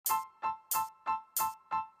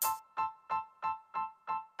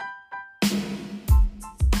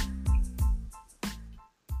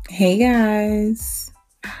Hey guys.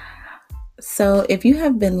 So, if you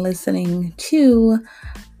have been listening to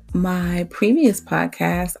my previous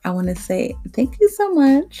podcast, I want to say thank you so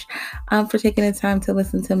much for taking the time to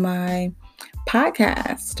listen to my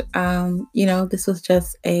podcast. This was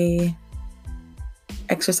just a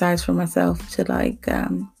exercise for myself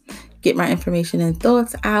to get my information and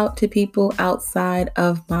thoughts out to people outside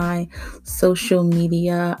of my social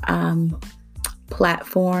media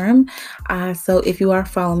platform. So if you are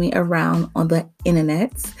following me around on the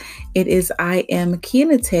internet, it is I am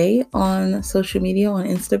Kianate on social media on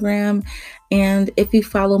Instagram. And if you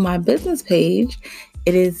follow my business page,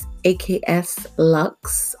 it is AKS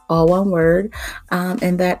Luxe, all one word.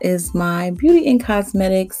 And that is my beauty and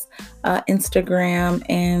cosmetics Instagram.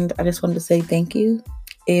 And I just wanted to say thank you.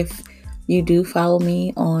 If you do follow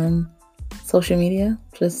me on social media,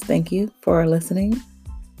 just thank you for listening.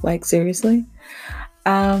 Like, seriously.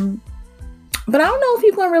 But I don't know if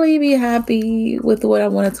you're gonna really be happy with what I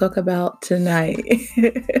want to talk about tonight.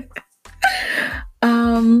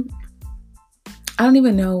 I don't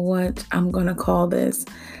even know what I'm gonna call this.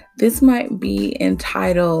 This might be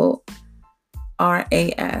entitled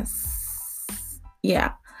RAS.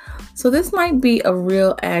 Yeah. So this might be a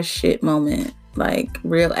real ass shit moment. Like,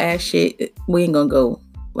 real ass shit. We ain't gonna go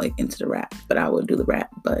into the rap, but I will do the rap.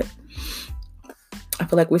 But I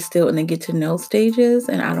feel like we're still in the get to know stages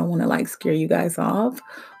and I don't want to scare you guys off.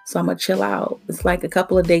 So I'm going to chill out. It's like a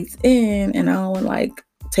couple of dates in and I don't want to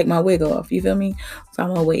take my wig off. You feel me? So I'm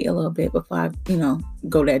going to wait a little bit before I,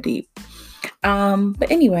 go that deep. But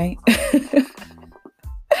anyway,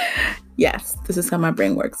 yes, this is how my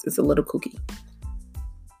brain works. It's a little kooky.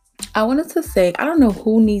 I wanted to say, I don't know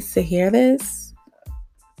who needs to hear this,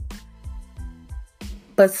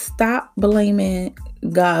 but stop blaming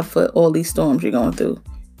God for all these storms you're going through.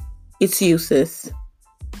 It's you, sis.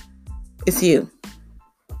 It's you.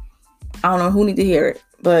 I don't know who need to hear it,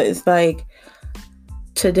 but it's like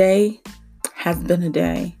today has been a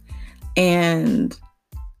day. And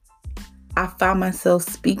I found myself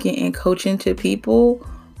speaking and coaching to people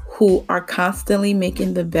who are constantly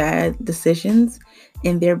making the bad decisions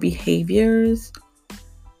and their behaviors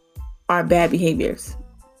are bad behaviors.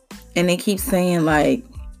 And they keep saying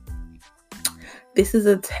this is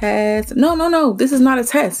a test. No. This is not a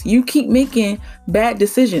test. You keep making bad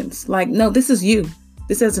decisions. No, this is you.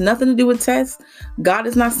 This has nothing to do with tests. God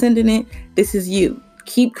is not sending it. This is you.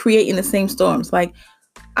 Keep creating the same storms. I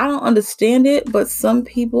don't understand it, but some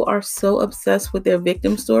people are so obsessed with their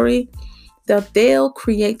victim story that they'll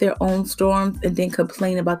create their own storms and then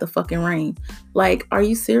complain about the fucking rain. Are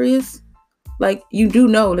you serious? You do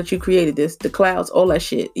know that you created this, the clouds, all that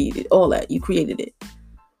shit, all that. You created it.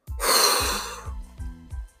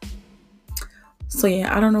 So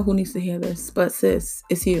yeah, I don't know who needs to hear this, but sis,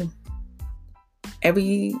 it's you.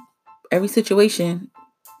 Every situation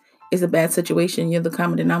is a bad situation. You're the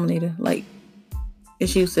common denominator.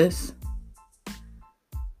 It's you, sis.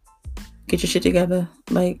 Get your shit together.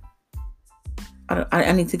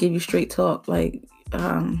 I need to give you straight talk. It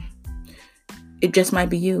just might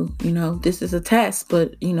be you. This is a test,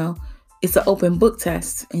 but it's an open book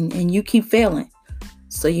test, and you keep failing.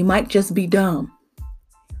 So you might just be dumb.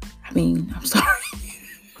 I'm sorry.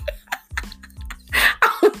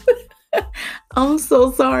 I'm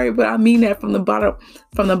so sorry, but I mean that from the bottom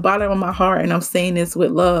of my heart, and I'm saying this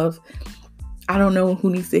with love. I don't know who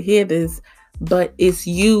needs to hear this, but it's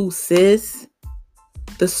you, sis.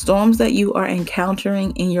 The storms that you are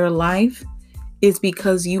encountering in your life is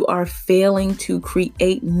because you are failing to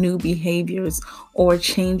create new behaviors or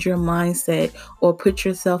change your mindset or put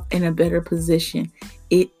yourself in a better position.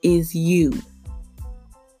 It is you.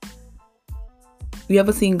 You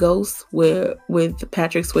ever seen Ghost with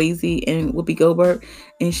Patrick Swayze and Whoopi Goldberg?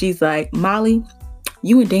 And she's like, Molly,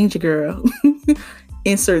 you in danger, girl.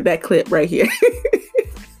 Insert that clip right here.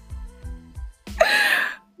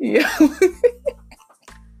 Yeah.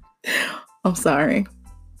 I'm sorry.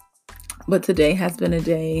 But today has been a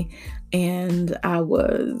day, and I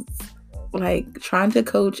was trying to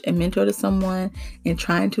coach and mentor to someone and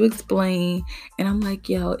trying to explain. And I'm like,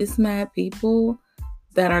 yo, it's mad people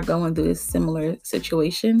that are going through this similar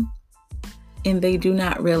situation, and they do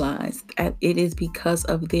not realize that it is because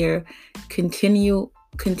of their continual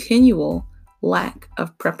lack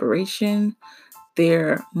of preparation,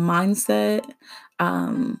 their mindset,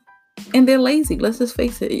 and they're lazy. Let's just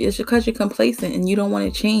face it. It's because you're complacent and you don't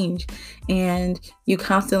want to change, and you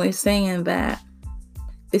constantly saying that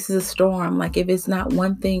this is a storm. If it's not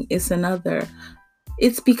one thing, it's another.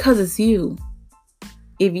 It's because it's you.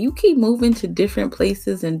 If you keep moving to different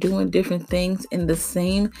places and doing different things in the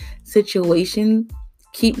same situation,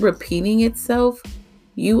 keep repeating itself,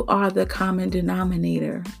 You are the common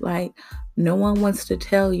denominator. Like, no one wants to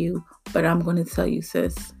tell you, but I'm going to tell you,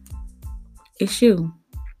 sis. It's you.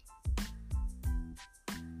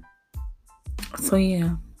 So,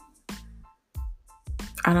 yeah.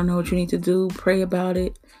 I don't know what you need to do. Pray about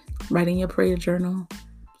it. Write in your prayer journal.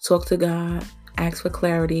 Talk to God. Ask for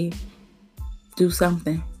clarity. Do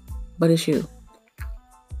something. But it's you.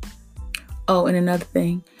 Oh, and another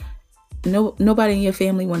thing. Nobody in your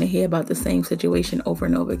family want to hear about the same situation over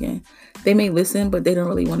and over again. They may listen, but they don't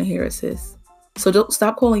really want to hear it, sis. So don't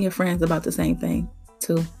stop calling your friends about the same thing,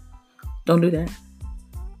 too. Don't do that.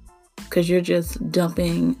 Because you're just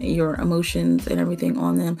dumping your emotions and everything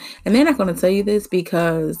on them. And they're not going to tell you this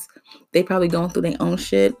because they probably going through their own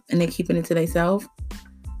shit and they're keeping it to themselves.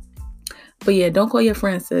 But yeah, don't call your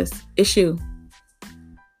friends, sis. It's you.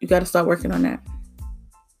 You got to start working on that.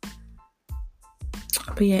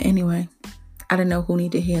 But yeah, anyway, I don't know who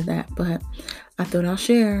need to hear that, but I thought I'll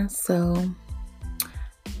share. So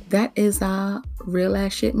that is our real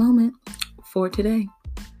ass shit moment for today.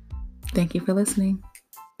 Thank you for listening.